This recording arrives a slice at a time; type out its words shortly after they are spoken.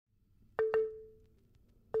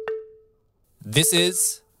This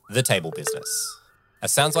is The Table Business, a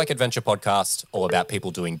Sounds Like Adventure podcast all about people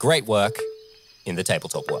doing great work in the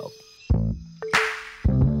tabletop world.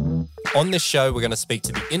 On this show, we're going to speak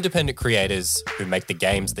to the independent creators who make the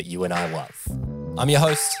games that you and I love. I'm your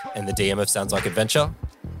host and the DM of Sounds Like Adventure,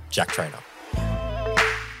 Jack Trainer.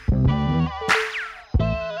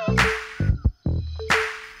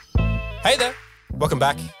 Hey there, welcome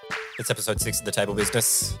back. It's episode 6 of The Table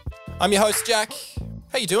Business. I'm your host, Jack.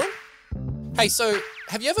 How you doing? Hey, so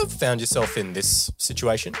have you ever found yourself in this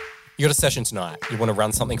situation? You got a session tonight, you want to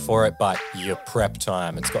run something for it, but your prep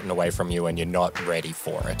time has gotten away from you and you're not ready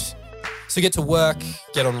for it. So you get to work,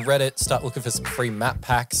 get on Reddit, start looking for some free map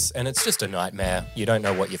packs, and it's just a nightmare. You don't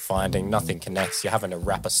know what you're finding, nothing connects, you're having to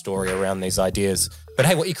wrap a story around these ideas. But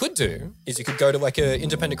hey, what you could do is you could go to like an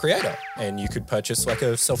independent creator and you could purchase like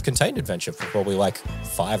a self-contained adventure for probably like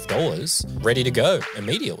 $5, ready to go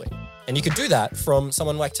immediately. And you could do that from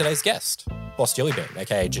someone like today's guest, Boss Jellybean,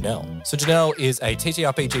 aka Janelle. So Janelle is a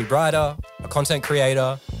TTRPG writer, a content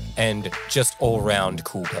creator, and just all-round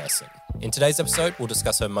cool person. In today's episode, we'll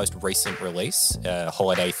discuss her most recent release, a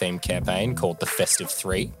holiday-themed campaign called The Festive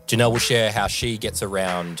 3. Janelle will share how she gets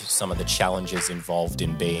around some of the challenges involved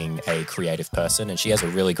in being a creative person, and she has a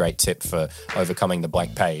really great tip for overcoming the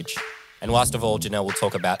blank page. And last of all, Janelle will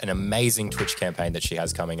talk about an amazing Twitch campaign that she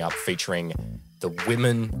has coming up featuring the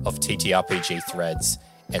women of TTRPG threads,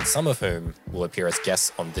 and some of whom will appear as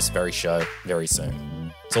guests on this very show very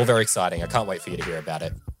soon. It's all very exciting. I can't wait for you to hear about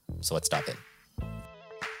it. So let's dive in.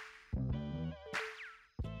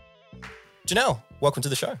 Janelle, welcome to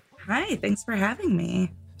the show. Hi, thanks for having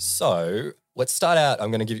me. So let's start out. I'm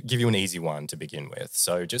going to give you an easy one to begin with.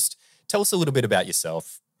 So just tell us a little bit about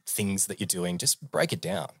yourself, things that you're doing. Just break it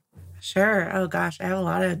down. Sure. Oh gosh, I have a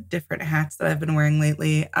lot of different hats that I've been wearing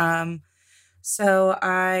lately. So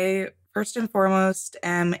I first and foremost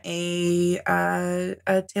am a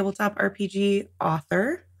tabletop RPG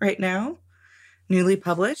author right now, newly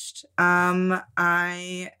published.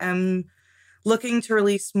 I am looking to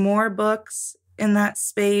release more books in that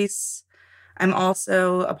space. I'm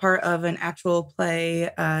also a part of an actual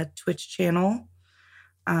play Twitch channel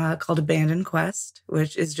called Abandoned Quest,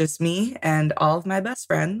 which is just me and all of my best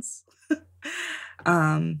friends.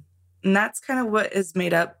 And that's kind of what has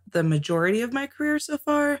made up the majority of my career so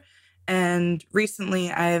far. And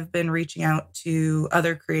recently I've been reaching out to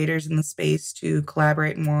other creators in the space to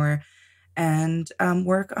collaborate more and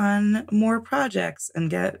work on more projects and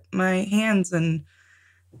get my hands in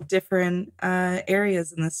different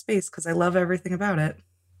areas in this space because I love everything about it.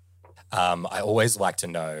 I always like to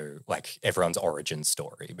know like everyone's origin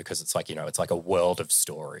story because it's like, you know, it's like a world of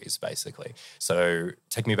stories basically. So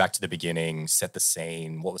take me back to the beginning, set the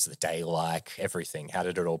scene. What was the day like? Everything. How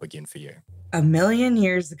did it all begin for you? A million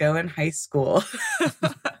years ago in high school.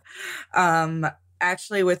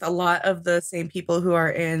 Actually, with a lot of the same people who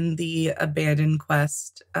are in the Abandoned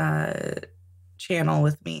Quest channel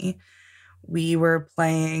with me, we were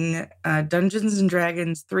playing Dungeons and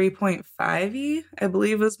Dragons 3.5e, I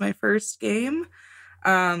believe was my first game.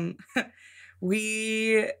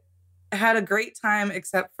 We had a great time,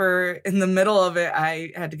 except for in the middle of it,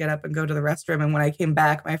 I had to get up and go to the restroom. And when I came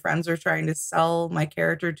back, my friends were trying to sell my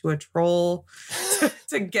character to a troll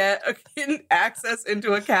to get access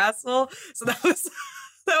into a castle. So that was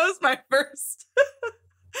my first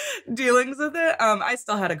dealings with it. I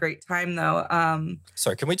still had a great time though.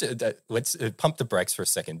 Sorry, can we let's pump the brakes for a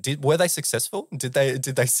second. Were they successful? Did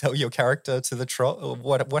they sell your character to the troll?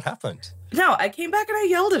 What happened? No, I came back and I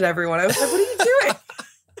yelled at everyone. I was like, "What are you doing?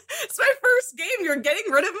 It's my first game. You're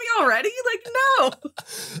getting rid of me already? Like, no."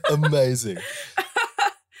 Amazing.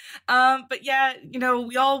 But yeah, you know,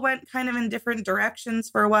 we all went kind of in different directions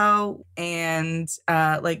for a while. And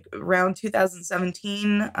like around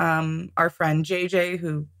 2017, our friend JJ,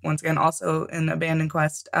 who once again also in Abandoned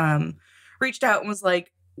Quest, reached out and was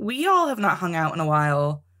like, "We all have not hung out in a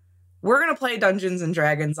while. We're going to play Dungeons and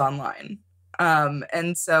Dragons online."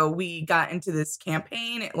 And so we got into this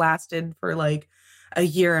campaign. It lasted for like a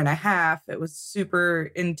year and a half. It was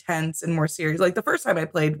super intense and more serious. Like the first time I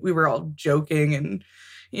played, we were all joking and,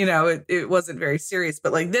 you know, it wasn't very serious.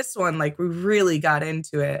 But like this one, like we really got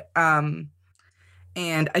into it. And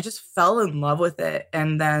I just fell in love with it.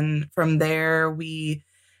 And then from there, we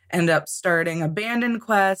end up starting Abandoned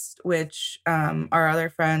Quest, which our other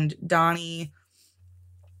friend, Donnie,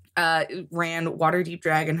 ran Waterdeep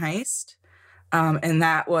Dragon Heist. And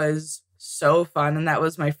that was so fun. And that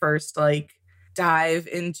was my first like dive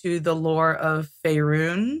into the lore of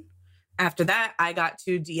Faerun. After that, I got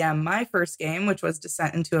to DM my first game, which was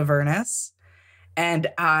Descent into Avernus. And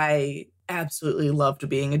I absolutely loved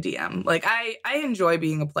being a DM. Like I enjoy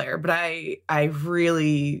being a player, but I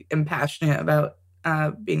really am passionate about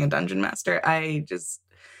being a dungeon master. I just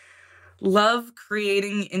love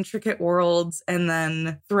creating intricate worlds and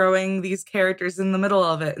then throwing these characters in the middle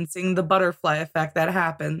of it and seeing the butterfly effect that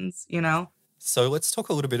happens, you know? So let's talk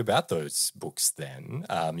a little bit about those books then.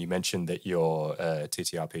 You mentioned that you're a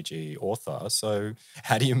TTRPG author. So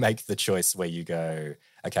how do you make the choice where you go,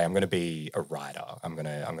 okay, I'm going to be a writer. I'm going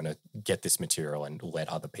to get this material and let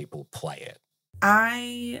other people play it.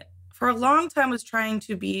 I, for a long time, was trying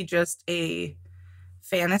to be just a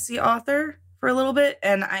fantasy author for a little bit.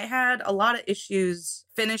 And I had a lot of issues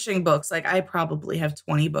finishing books. Like I probably have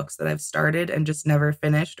 20 books that I've started and just never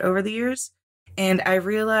finished over the years. And I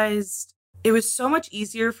realized it was so much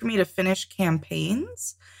easier for me to finish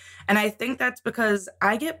campaigns. And I think that's because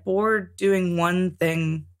I get bored doing one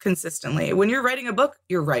thing consistently. When you're writing a book,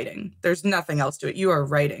 you're writing. There's nothing else to it. You are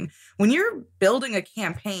writing. When you're building a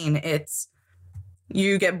campaign, it's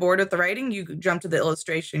you get bored with the writing, you jump to the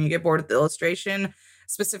illustration. You get bored with the illustration.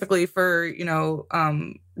 Specifically for,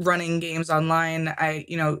 running games online,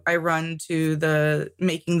 I run to the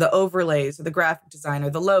making the overlays or the graphic design or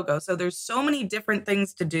the logo. So there's so many different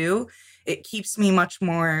things to do. It keeps me much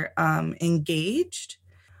more engaged.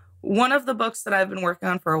 One of the books that I've been working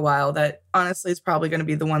on for a while that honestly is probably going to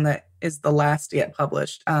be the one that is the last to get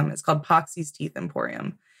published is called Poxy's Teeth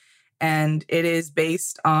Emporium. And it is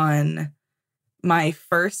based on my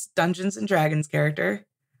first Dungeons and Dragons character,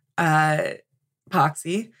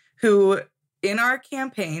 Poxy, who in our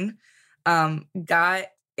campaign got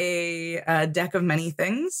a deck of many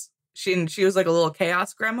things. She was like a little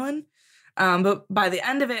chaos gremlin. But by the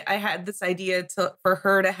end of it, I had this idea for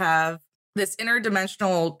her to have this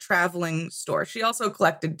interdimensional traveling store. She also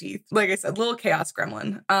collected teeth. Like I said, little chaos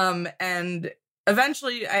gremlin. And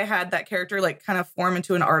eventually I had that character like kind of form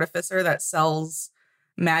into an artificer that sells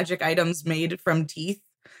magic items made from teeth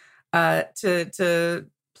to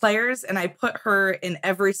players, and I put her in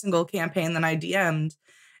every single campaign that I DM'd.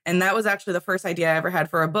 And that was actually the first idea I ever had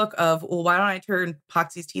for a book of, well, why don't I turn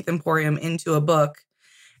Poxy's Teeth Emporium into a book?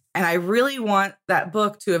 And I really want that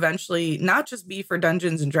book to eventually not just be for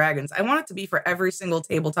Dungeons and Dragons. I want it to be for every single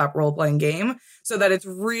tabletop role-playing game so that it's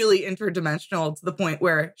really interdimensional to the point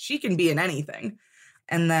where she can be in anything.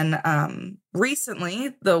 And then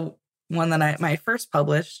recently, the one that my first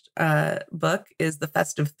published book is The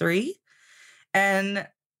Festive 3. And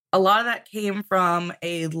a lot of that came from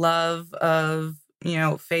a love of,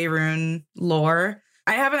 Faerun lore.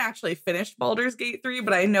 I haven't actually finished Baldur's Gate 3,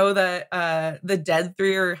 but I know that the Dead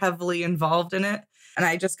 3 are heavily involved in it. And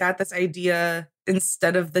I just got this idea,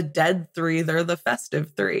 instead of the Dead 3, they're the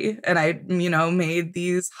Festive 3. And I, made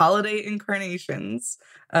these holiday incarnations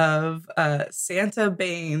of Santa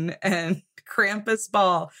Bane and Krampus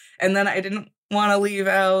Ball. And then I didn't want to leave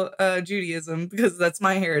out Judaism because that's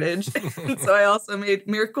my heritage. So I also made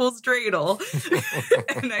Miracle's Dreidel.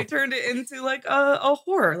 And I turned it into like a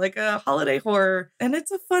horror, like a holiday horror. And it's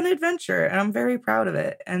a fun adventure. And I'm very proud of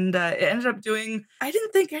it. And it ended up doing, I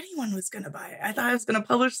didn't think anyone was going to buy it. I thought I was going to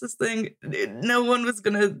publish this thing. No one was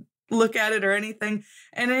going to look at it or anything.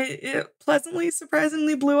 And it pleasantly,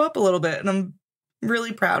 surprisingly blew up a little bit. And I'm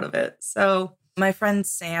really proud of it. So my friend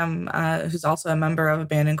Sam, who's also a member of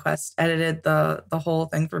Abandoned Quest, edited the whole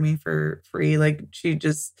thing for me for free. Like she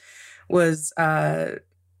just was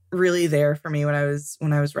really there for me when I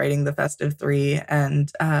was writing the Festive 3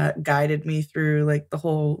 and guided me through like the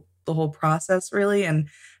whole process really and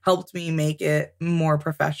helped me make it more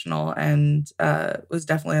professional and was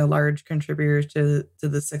definitely a large contributor to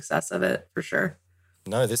the success of it for sure.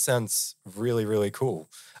 No, this sounds really, really cool.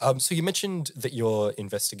 So you mentioned that you're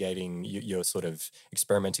investigating, you're sort of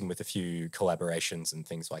experimenting with a few collaborations and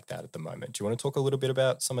things like that at the moment. Do you want to talk a little bit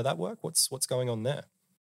about some of that work? What's going on there?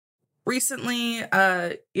 Recently,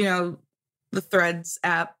 the Threads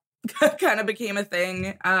app kind of became a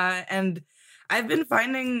thing. And I've been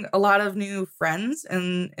finding a lot of new friends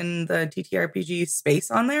in the TTRPG space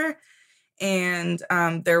on there. And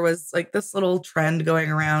there was like this little trend going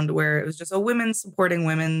around where it was just a women supporting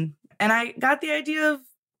women. And I got the idea of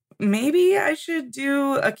maybe I should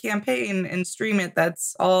do a campaign and stream it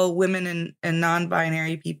that's all women and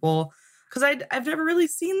non-binary people. Because I've never really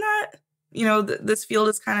seen that. This field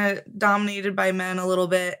is kind of dominated by men a little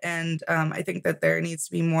bit. And I think that there needs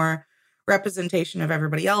to be more representation of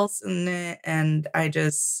everybody else in it. And I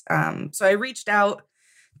just, so I reached out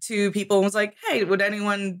to people and was like, hey, would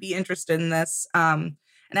anyone be interested in this? And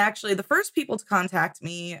actually the first people to contact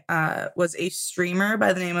me was a streamer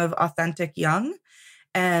by the name of Authentic Young.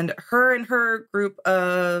 And her group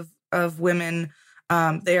of women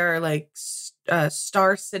They are like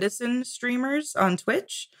Star Citizen streamers on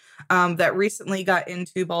Twitch that recently got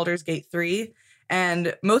into Baldur's Gate 3.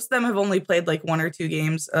 And most of them have only played like 1 or 2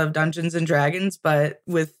 games of Dungeons and Dragons. But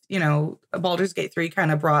with, Baldur's Gate 3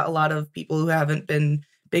 kind of brought a lot of people who haven't been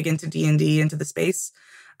big into D&D into the space.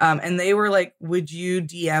 And they were like, would you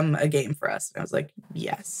DM a game for us? And I was like,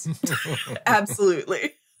 yes,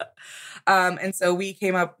 absolutely. And so we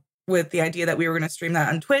came up with the idea that we were going to stream that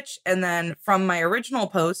on Twitch. And then from my original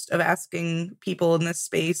post of asking people in this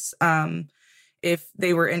space if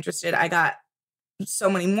they were interested, I got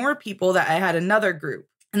so many more people that I had another group.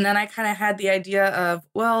 And then I kind of had the idea of,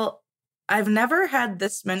 well, I've never had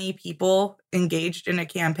this many people engaged in a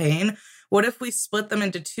campaign. What if we split them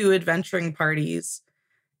into 2 adventuring parties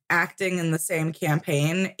acting in the same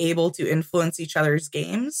campaign, able to influence each other's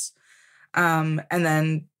games? And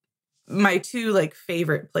then my 2 like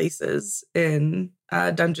favorite places in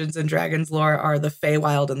Dungeons and Dragons lore are the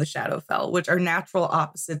Feywild and the Shadowfell, which are natural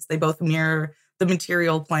opposites. They both mirror the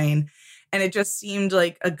material plane. And it just seemed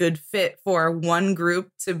like a good fit for one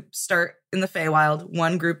group to start in the Feywild,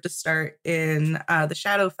 one group to start in the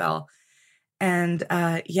Shadowfell. And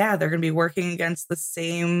they're going to be working against the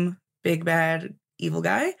same big bad evil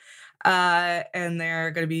guy. And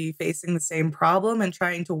they're going to be facing the same problem and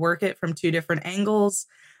trying to work it from 2 different angles.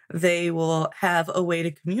 They will have a way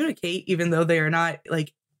to communicate, even though they are not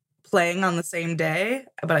like playing on the same day.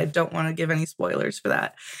 But I don't want to give any spoilers for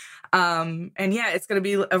that. It's going to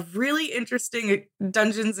be a really interesting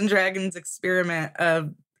Dungeons and Dragons experiment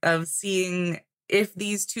of seeing if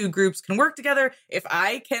these 2 groups can work together, if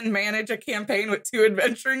I can manage a campaign with 2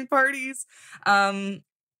 adventuring parties. I'm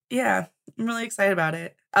really excited about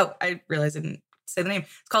it. Oh, I realized I didn't say the name.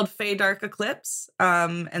 It's called Fey Dark Eclipse.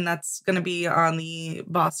 And that's going to be on the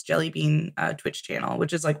Boss Jellybean Twitch channel,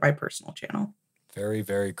 which is like my personal channel. Very,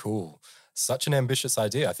 very cool. Such an ambitious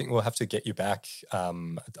idea. I think we'll have to get you back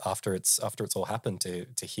after it's all happened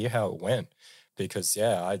to hear how it went. Because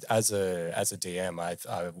as a DM,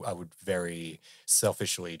 I would very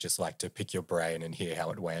selfishly just like to pick your brain and hear how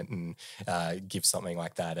it went, and give something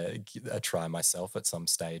like that a try myself at some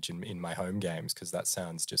stage in my home games, because that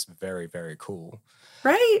sounds just very, very cool.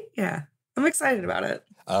 Right? Yeah, I'm excited about it.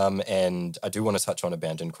 And I do want to touch on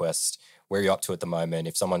Abandoned Quest. Where are you up to at the moment?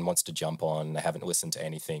 If someone wants to jump on, they haven't listened to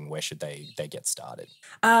anything, where should they get started?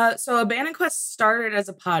 So Abandoned Quest started as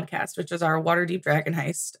a podcast, which is our Waterdeep Dragon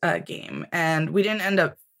Heist game. And we didn't end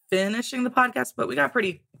up finishing the podcast, but we got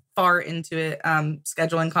pretty far into it,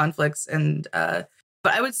 scheduling conflicts. But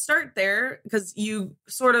I would start there because you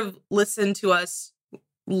sort of listen to us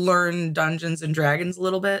learn Dungeons and Dragons a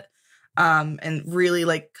little bit, and really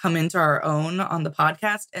like come into our own on the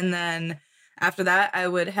podcast. And then after that, I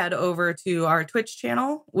would head over to our Twitch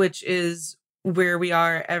channel, which is where we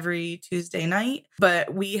are every Tuesday night.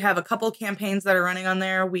 But we have a couple campaigns that are running on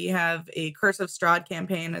there. We have a Curse of Strahd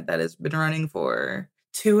campaign that has been running for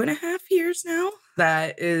 2.5 years now.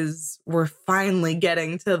 We're finally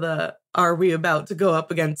getting to the are we about to go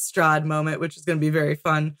up against Strahd moment, which is going to be very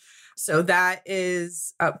fun. So that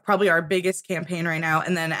is probably our biggest campaign right now.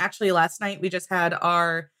 And then actually last night we just had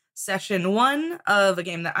our session 1 of a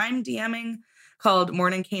game that I'm DMing called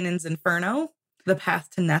Mordenkainen's Inferno, The Path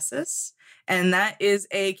to Nessus. And that is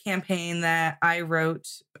a campaign that I wrote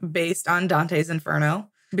based on Dante's Inferno,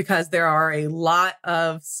 because there are a lot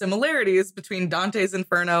of similarities between Dante's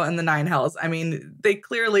Inferno and the Nine Hells. I mean, they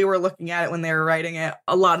clearly were looking at it when they were writing it.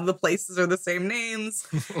 A lot of the places are the same names.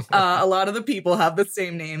 A lot of the people have the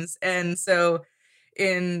same names. And so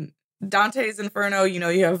in Dante's Inferno,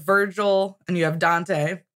 you have Virgil and you have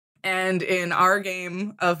Dante. And in our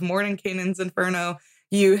game of Mordenkainen's Inferno,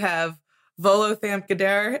 you have Volothamp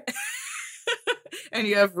Gadar and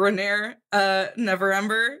you have Renaer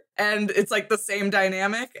Neverember. And it's like the same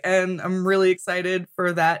dynamic. And I'm really excited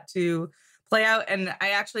for that to play out. And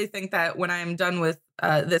I actually think that when I'm done with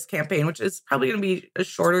this campaign, which is probably going to be a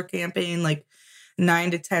shorter campaign, like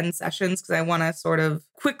 9 to 10 sessions, because I want to sort of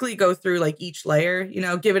quickly go through like each layer,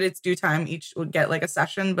 give it its due time. Each would get like a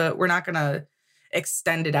session, but we're not going to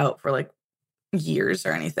extend it out for like years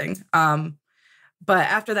or anything. But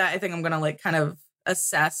after that, I think I'm going to like kind of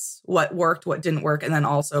assess what worked, what didn't work, and then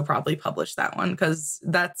also probably publish that one, because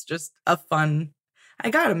that's just a fun, I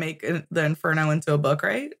got to make the Inferno into a book,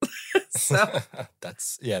 right? So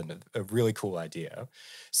that's a really cool idea.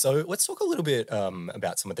 So let's talk a little bit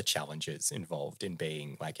about some of the challenges involved in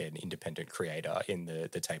being like an independent creator in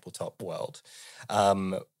the tabletop world.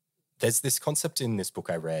 There's this concept in this book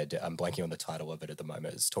I read, I'm blanking on the title of it at the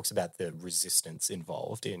moment. It talks about the resistance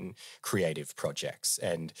involved in creative projects.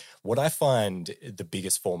 And what I find the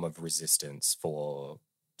biggest form of resistance for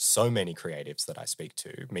so many creatives that I speak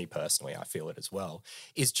to, me personally, I feel it as well,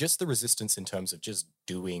 is just the resistance in terms of just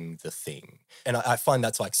doing the thing. And I find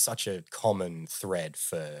that's like such a common thread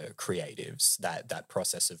for creatives, that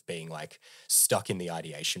process of being like stuck in the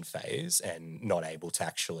ideation phase and not able to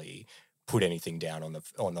actually put anything down on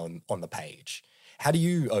the page. How do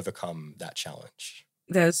you overcome that challenge?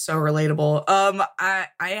 That is so relatable. I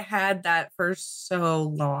had that for so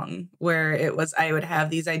long where it was I would have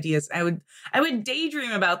these ideas. I would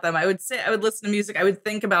daydream about them. I would listen to music, I would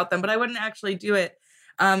think about them, but I wouldn't actually do it.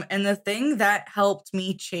 And the thing that helped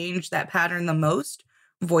me change that pattern the most,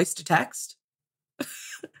 voice to text,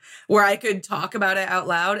 where I could talk about it out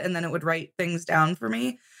loud and then it would write things down for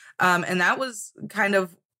me. And that was kind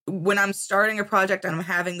of when I'm starting a project and I'm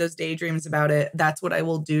having those daydreams about it, that's what I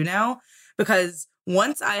will do now. Because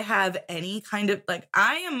once I have any kind of like,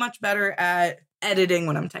 I am much better at editing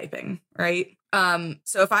when I'm typing, right?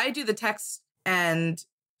 So if I do the text and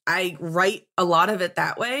I write a lot of it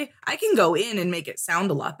that way, I can go in and make it sound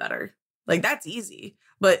a lot better. Like that's easy.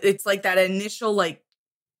 But it's like that initial like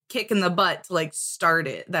kick in the butt to like start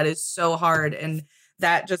it. That is so hard. And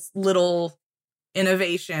that just little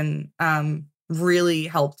innovation really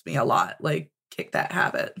helped me a lot, like kick that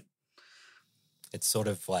habit. It's sort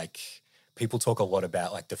of like people talk a lot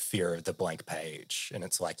about like the fear of the blank page, and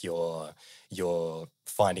it's like you're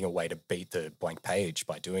finding a way to beat the blank page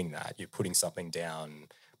by doing that. You're putting something down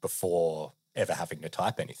before ever having to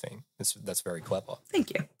type anything. That's very clever.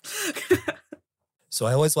 Thank you. So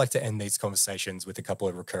I always like to end these conversations with a couple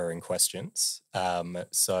of recurring questions.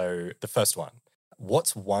 So the first one,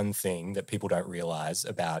 what's one thing that people don't realize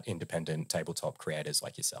about independent tabletop creators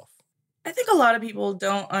like yourself? I think a lot of people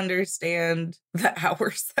don't understand the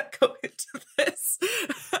hours that go into this.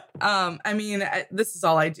 I mean, this is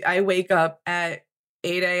all I do. I wake up at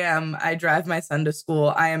 8 a.m. I drive my son to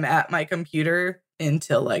school. I am at my computer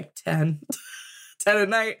until like 10 at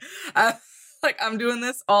night. Like I'm doing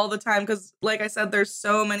this all the time because, like I said, there's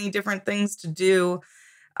so many different things to do.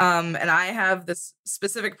 And I have this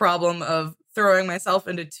specific problem of throwing myself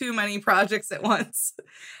into too many projects at once.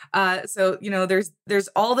 So, you know, there's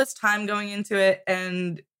all this time going into it,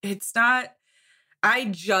 and it's not, I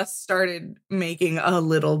just started making a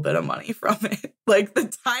little bit of money from it. Like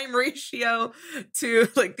the time ratio to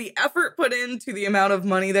like the effort put into the amount of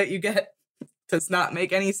money that you get does not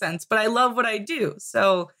make any sense, but I love what I do.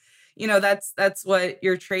 So, you know, that's what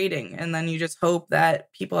you're trading. And then you just hope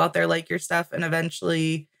that people out there like your stuff and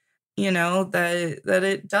eventually, you know, that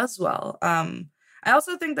it does well. I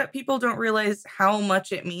also think that people don't realize how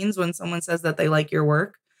much it means when someone says that they like your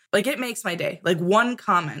work. Like it makes my day. Like one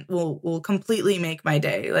comment will completely make my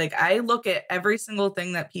day. Like I look at every single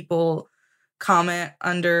thing that people comment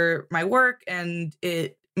under my work, and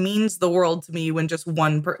it means the world to me when just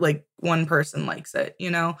one person likes it,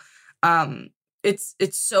 you know? It's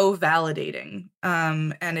so validating.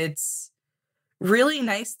 And it's really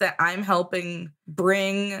nice that I'm helping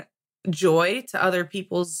bring joy to other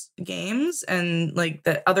people's games, and like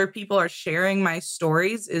that other people are sharing my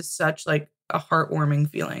stories is such like a heartwarming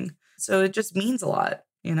feeling. So it just means a lot,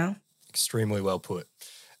 you know? Extremely well put.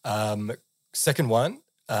 Second one,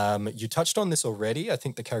 you touched on this already. I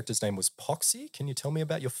think the character's name was Poxy. Can you tell me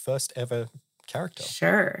about your first ever character?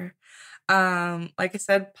 Sure. Like I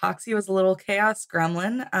said, Poxy was a little chaos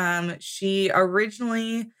gremlin. She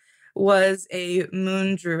originally was a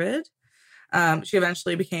moon druid. She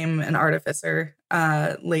eventually became an artificer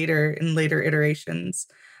later iterations.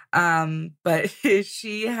 But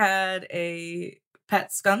she had a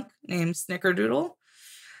pet skunk named Snickerdoodle.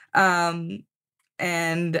 And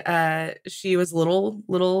she was a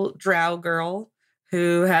little drow girl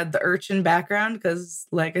who had the urchin background because,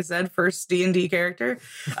 like I said, first D&D character.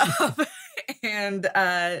 And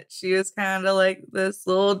she was kind of like this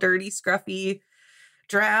little dirty, scruffy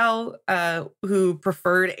drow who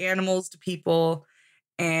preferred animals to people.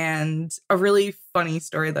 And a really funny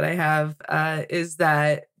story that I have is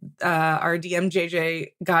that our DM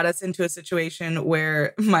JJ got us into a situation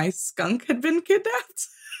where my skunk had been kidnapped.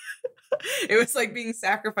 It was like being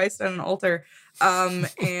sacrificed on an altar.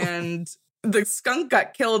 And the skunk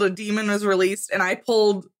got killed, a demon was released, and I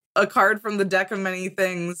pulled a card from the deck of many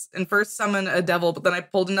things and first summoned a devil, but then I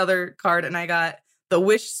pulled another card and I got the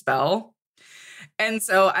wish spell. And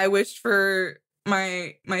so I wished for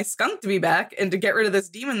my skunk to be back and to get rid of this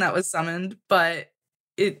demon that was summoned, but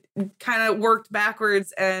it kind of worked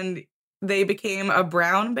backwards and they became a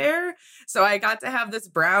brown bear. So I got to have this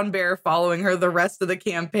brown bear following her the rest of the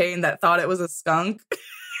campaign that thought it was a skunk.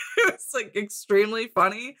 It was like extremely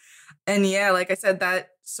funny. And yeah, like I said, that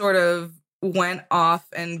sort of went off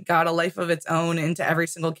and got a life of its own into every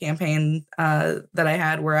single campaign that I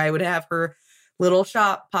had, where I would have her little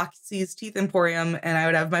shop, Poxy's Teeth Emporium, and I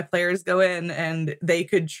would have my players go in and they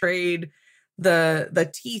could trade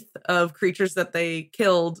the teeth of creatures that they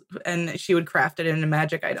killed, and she would craft it into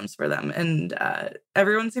magic items for them. And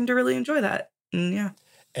everyone seemed to really enjoy that. And yeah.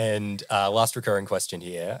 And last recurring question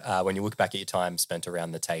here. When you look back at your time spent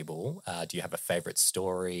around the table, do you have a favorite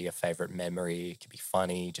story, a favorite memory? It could be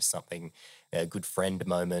funny, just something, a good friend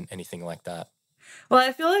moment, anything like that? Well,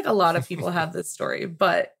 I feel like a lot of people have this story,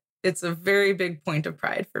 but it's a very big point of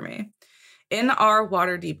pride for me. In our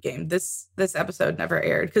Waterdeep game, this episode never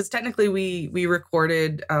aired because technically we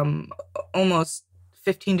recorded almost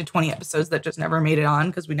 15 to 20 episodes that just never made it on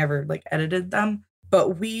because we never like edited them.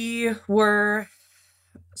 But we were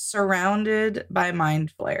surrounded by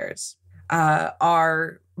mind flayers.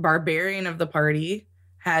 Our barbarian of the party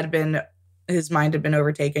his mind had been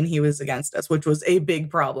overtaken. He was against us, which was a big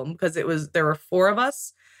problem because there were 4 of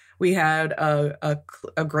us. We had a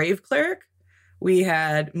grave cleric. We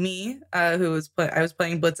had me, I was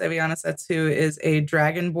playing Blitz Evianisets, who is a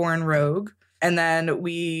dragonborn rogue. And then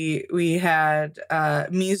we had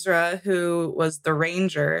Misra, who was the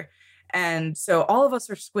ranger. And so all of us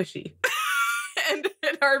are squishy. and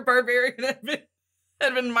our barbarian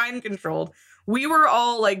had been mind controlled. We were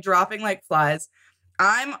all like dropping like flies.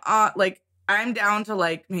 I'm down to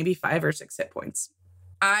like maybe 5 or 6 hit points.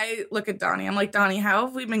 I look at Donnie. I'm like, Donnie, how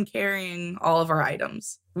have we been carrying all of our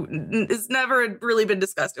items? It's never really been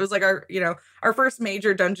discussed. It was like our first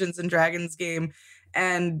major Dungeons and Dragons game,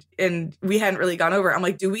 and we hadn't really gone over it. I'm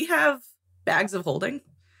like, do we have bags of holding?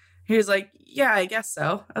 He was like, yeah, I guess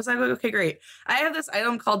so. I was like, okay, great. I have this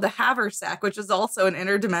item called the haversack, which is also an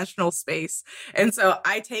interdimensional space. And so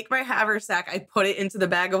I take my haversack, I put it into the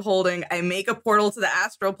bag of holding, I make a portal to the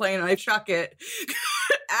astral plane, and I chuck it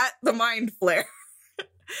at the mind flare.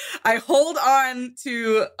 I hold on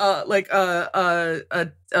to a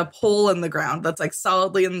pole in the ground that's like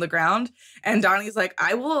solidly in the ground. And Donnie's like,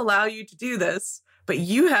 I will allow you to do this, but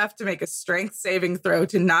you have to make a strength saving throw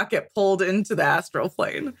to not get pulled into the astral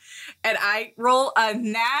plane. And I roll a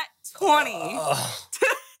nat 20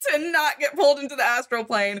 to not get pulled into the astral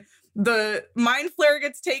plane. The mind flare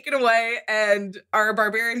gets taken away and our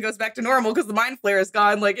barbarian goes back to normal because the mind flare is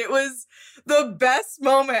gone. Like, it was the best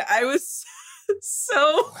moment. I was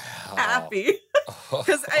so happy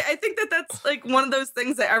because I think that's like one of those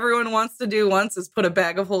things that everyone wants to do once is put a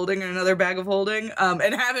bag of holding in another bag of holding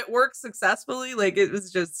and have it work successfully. Like, it was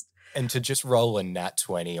just... And to just roll a nat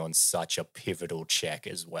 20 on such a pivotal check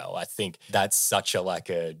as well. I think that's such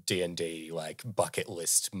a D&D like bucket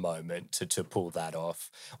list moment to pull that off.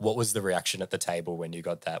 What was the reaction at the table when you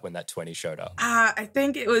got that, when that 20 showed up? I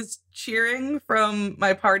think it was cheering from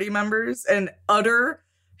my party members and utter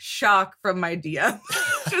shock from my DM.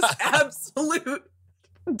 Just absolute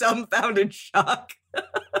dumbfounded shock.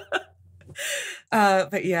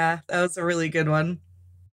 But yeah, that was a really good one.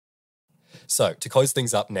 So to close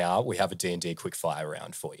things up now, we have a D&D quickfire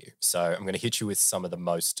round for you. So I'm going to hit you with some of the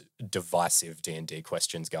most divisive D&D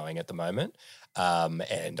questions going at the moment,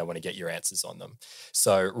 and I want to get your answers on them.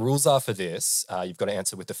 So rules are for this, you've got to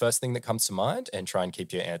answer with the first thing that comes to mind and try and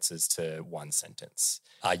keep your answers to one sentence.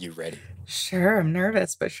 Are you ready? Sure, I'm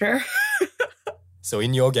nervous, but sure. So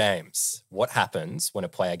in your games, what happens when a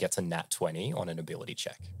player gets a nat 20 on an ability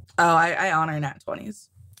check? Oh, I honor nat 20s.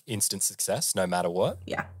 Instant success, no matter what?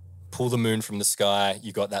 Yeah. Pull the moon from the sky,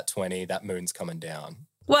 you got that 20, that moon's coming down.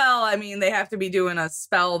 Well, I mean, they have to be doing a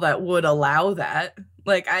spell that would allow that.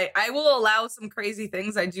 Like, I will allow some crazy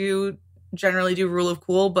things. I do generally do Rule of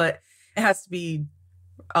Cool, but it has to be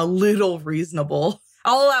a little reasonable.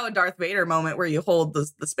 I'll allow a Darth Vader moment where you hold the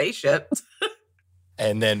spaceship.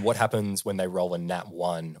 And then what happens when they roll a nat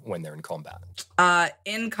 1 when they're in combat?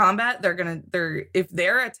 In combat, if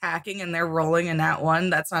they're attacking and they're rolling a nat 1,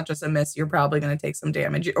 that's not just a miss. You're probably going to take some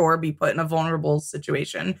damage or be put in a vulnerable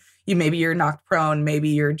situation. Maybe you're knocked prone. Maybe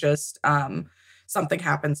you're just something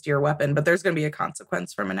happens to your weapon, but there's going to be a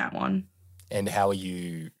consequence from a nat 1. And how are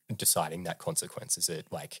you deciding that consequence? Is it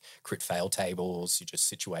like crit fail tables? You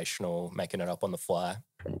just situational, making it up on the fly?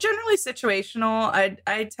 Generally situational.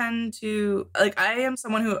 I tend to, like, I am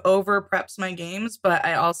someone who over preps my games, but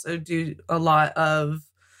I also do a lot of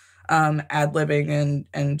ad-libbing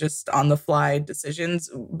and just on the fly decisions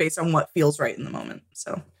based on what feels right in the moment.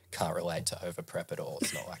 So can't relate to over prep at all.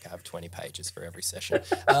 It's not like I have 20 pages for every session.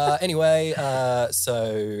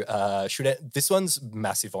 This one's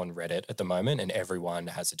massive on Reddit at the moment, and everyone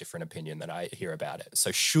has a different opinion that I hear about it.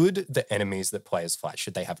 So should the enemies that players fight,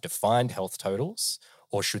 should they have defined health totals,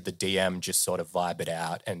 or should the DM just sort of vibe it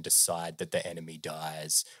out and decide that the enemy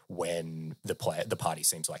dies when the party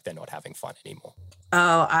seems like they're not having fun anymore?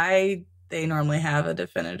 They normally have a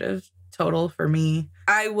definitive total for me.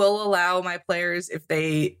 I will allow my players, if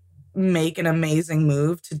they make an amazing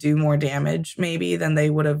move, to do more damage maybe than they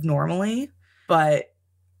would have normally, but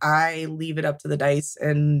I leave it up to the dice,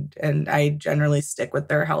 and I generally stick with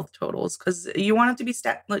their health totals because you want it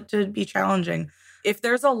to be challenging. If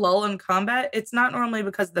there's a lull in combat, it's not normally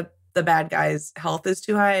because the bad guy's health is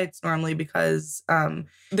too high. It's normally because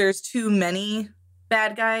there's too many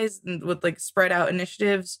bad guys with like spread out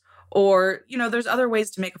initiatives, or, you know, there's other ways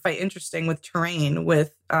to make a fight interesting with terrain,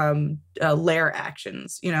 with lair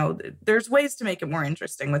actions. You know, there's ways to make it more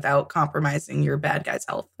interesting without compromising your bad guy's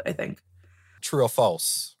health, I think. True or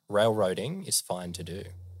false? Railroading is fine to do.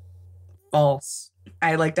 False.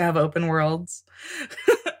 I like to have open worlds.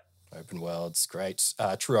 Open worlds, great.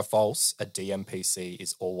 True or false? A DMPC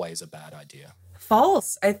is always a bad idea.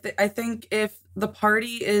 False. I think if the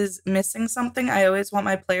party is missing something, I always want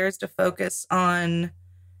my players to focus on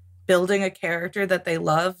building a character that they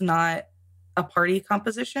love, not a party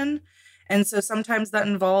composition. And so sometimes that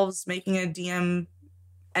involves making a DM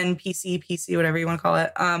NPC, PC, whatever you want to call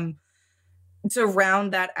it, to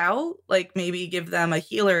round that out, like maybe give them a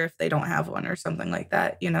healer if they don't have one or something like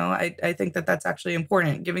that. You know, I think that that's actually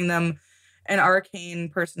important, giving them an arcane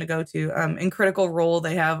person to go to. In Critical Role,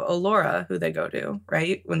 they have Olora, who they go to,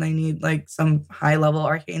 right? When they need like some high level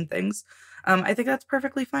arcane things. I think that's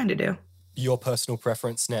perfectly fine to do. Your personal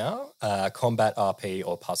preference now, combat RP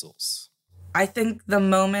or puzzles? I think the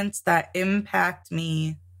moments that impact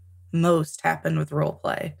me most happen with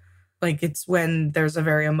roleplay. Like, it's when there's a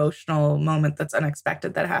very emotional moment that's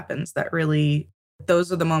unexpected that happens that really,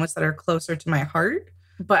 those are the moments that are closer to my heart.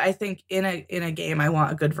 But I think in a game, I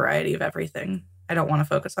want a good variety of everything. I don't want to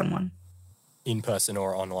focus on one. In-person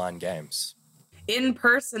or online games? In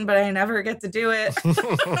person, but I never get to do it.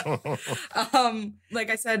 Like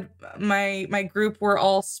I said, my group, we're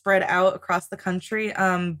all spread out across the country.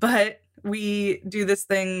 But we do this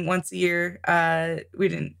thing once a year.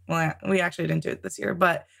 We actually didn't do it this year,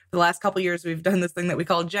 but the last couple of years we've done this thing that we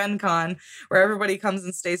call Gen Con, where everybody comes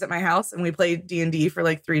and stays at my house and we play D&D for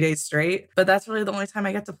like 3 days straight. But that's really the only time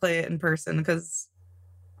I get to play it in person, because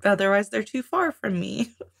otherwise they're too far from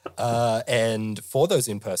me. And for those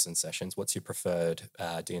in-person sessions, what's your preferred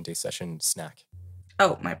D&D session snack?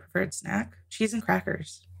 Oh, my preferred snack? Cheese and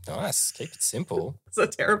crackers. Nice. Keep it simple. So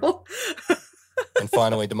terrible. And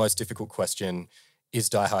finally, the most difficult question, is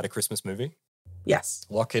Die Hard a Christmas movie? Yes.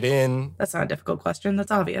 Lock it in. That's not a difficult question. That's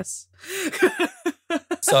obvious.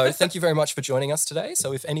 So thank you very much for joining us today.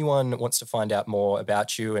 So if anyone wants to find out more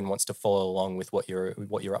about you and wants to follow along with what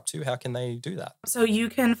you're up to, how can they do that? So you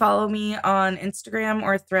can follow me on Instagram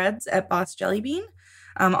or Threads at Boss Jellybean.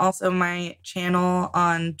 Also, my channel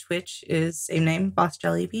on Twitch is same name, Boss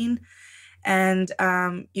Jellybean. And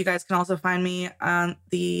you guys can also find me on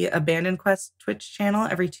the Abandoned Quest Twitch channel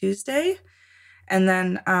every Tuesday. And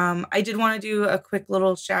then I did want to do a quick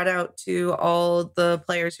little shout out to all the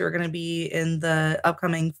players who are going to be in the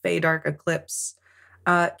upcoming Fae Dark Eclipse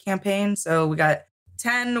campaign. So we got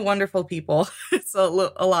 10 wonderful people. It's a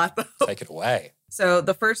lot, though. Take it away. So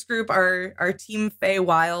the first group are our Team Fae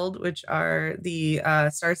Wild, which are the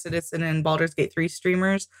Star Citizen and Baldur's Gate 3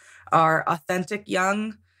 streamers, are Authentic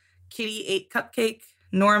Young, Kitty 8 Cupcake,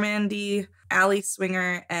 Normandy, Allie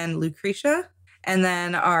Swinger, and Lucretia. And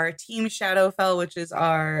then our Team Shadowfell, which is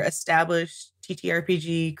our established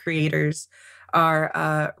TTRPG creators,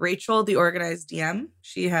 are Rachel, the Organized DM.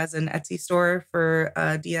 She has an Etsy store for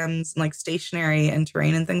DMs, like stationery and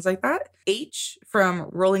terrain and things like that. H from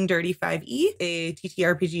Rolling Dirty 5e, a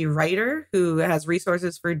TTRPG writer who has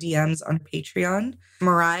resources for DMs on Patreon.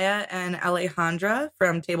 Mariah and Alejandra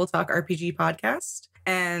from Table Talk RPG Podcast.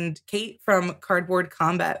 And Kate from Cardboard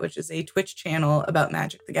Combat, which is a Twitch channel about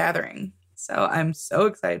Magic the Gathering. So I'm so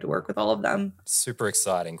excited to work with all of them. Super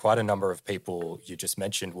exciting. Quite a number of people you just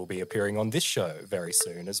mentioned will be appearing on this show very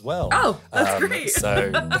soon as well. Oh, that's great.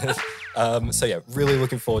 So yeah, really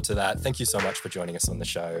looking forward to that. Thank you so much for joining us on the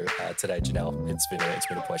show today, Janelle. It's been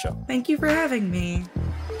a pleasure. Thank you for having me.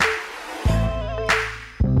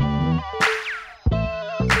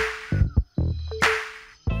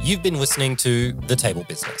 You've been listening to The Table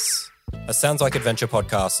Business, a Sounds Like Adventure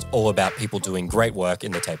podcast all about people doing great work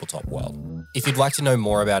in the tabletop world. If you'd like to know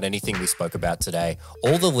more about anything we spoke about today,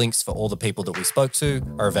 all the links for all the people that we spoke to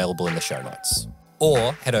are available in the show notes.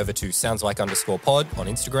 Or head over to soundslike_pod on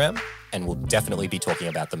Instagram, and we'll definitely be talking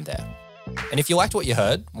about them there. And if you liked what you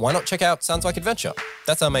heard, why not check out Sounds Like Adventure?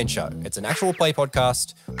 That's our main show. It's an actual play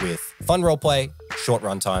podcast with fun roleplay, short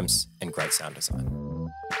runtimes, and great sound design.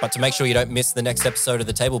 But to make sure you don't miss the next episode of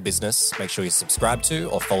The Table Business, make sure you subscribe to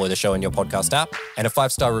or follow the show in your podcast app. And a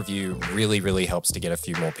 5-star review really, really helps to get a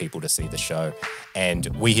few more people to see the show. And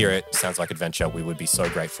we here at Sounds Like Adventure, we would be so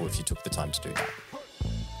grateful if you took the time to do that.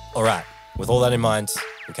 All right, with all that in mind,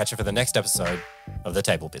 we'll catch you for the next episode of The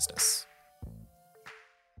Table Business.